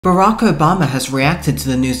Barack Obama has reacted to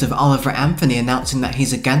the news of Oliver Anthony announcing that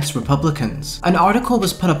he's against Republicans. An article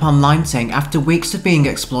was put up online saying after weeks of being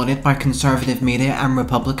exploited by conservative media and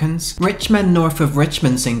Republicans, Richmond north of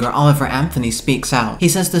Richmond singer Oliver Anthony speaks out. He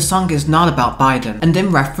says the song is not about Biden, and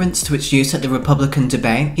in reference to its use at the Republican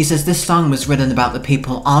debate, he says this song was written about the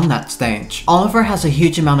people on that stage. Oliver has a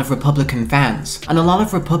huge amount of Republican fans, and a lot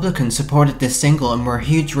of Republicans supported this single and were a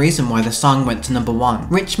huge reason why the song went to #1.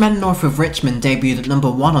 Richmond north of Richmond debuted at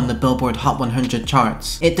 #1 on the Billboard Hot 100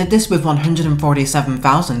 charts. It did this with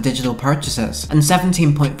 147,000 digital purchases and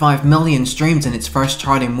 17.5 million streams in its first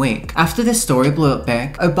charting week. After this story blew up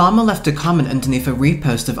big, Obama left a comment underneath a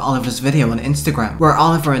repost of Oliver's video on Instagram, where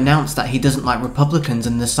Oliver announced that he doesn't like Republicans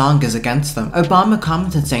and the song is against them. Obama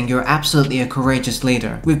commented saying, "You're absolutely a courageous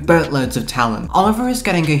leader, with boatloads of talent." Oliver is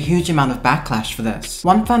getting a huge amount of backlash for this.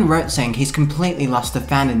 One fan wrote saying, "He's completely lost a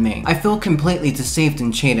fan in me. I feel completely deceived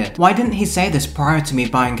and cheated. Why didn't he say this prior to me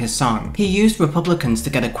buying his song? He used Republicans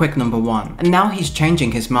to get a quick #1, and now he's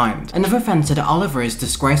changing his mind." Another fan said Oliver is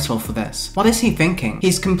disgraceful for this. What is he thinking?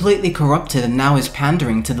 He's completely corrupted and now is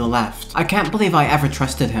pandering to the left. I can't believe I ever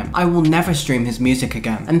trusted him. I will never stream his music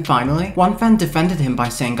again. And finally, one fan defended him by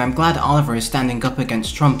saying, "I'm glad Oliver is standing up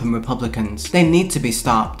against Trump and Republicans. They need to be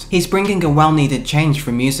stopped. He's bringing a well-needed change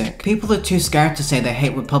for music. People are too scared to say they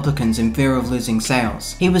hate Republicans in fear of losing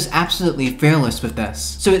sales." He was absolutely fearless with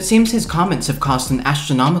this. So it seems his comments have caused an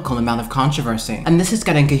astronomical amount of controversy, and this is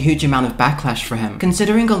getting a huge amount of backlash for him.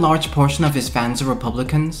 Considering a large portion of his fans are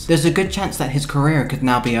Republicans, there's a good chance that his career could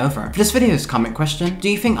now be over. For this video's comment question, do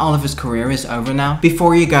you think Oliver's career is over now?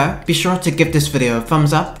 Before you go, be sure to give this video a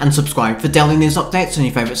thumbs up and subscribe for daily news updates on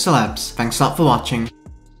your favorite celebs. Thanks a lot for watching.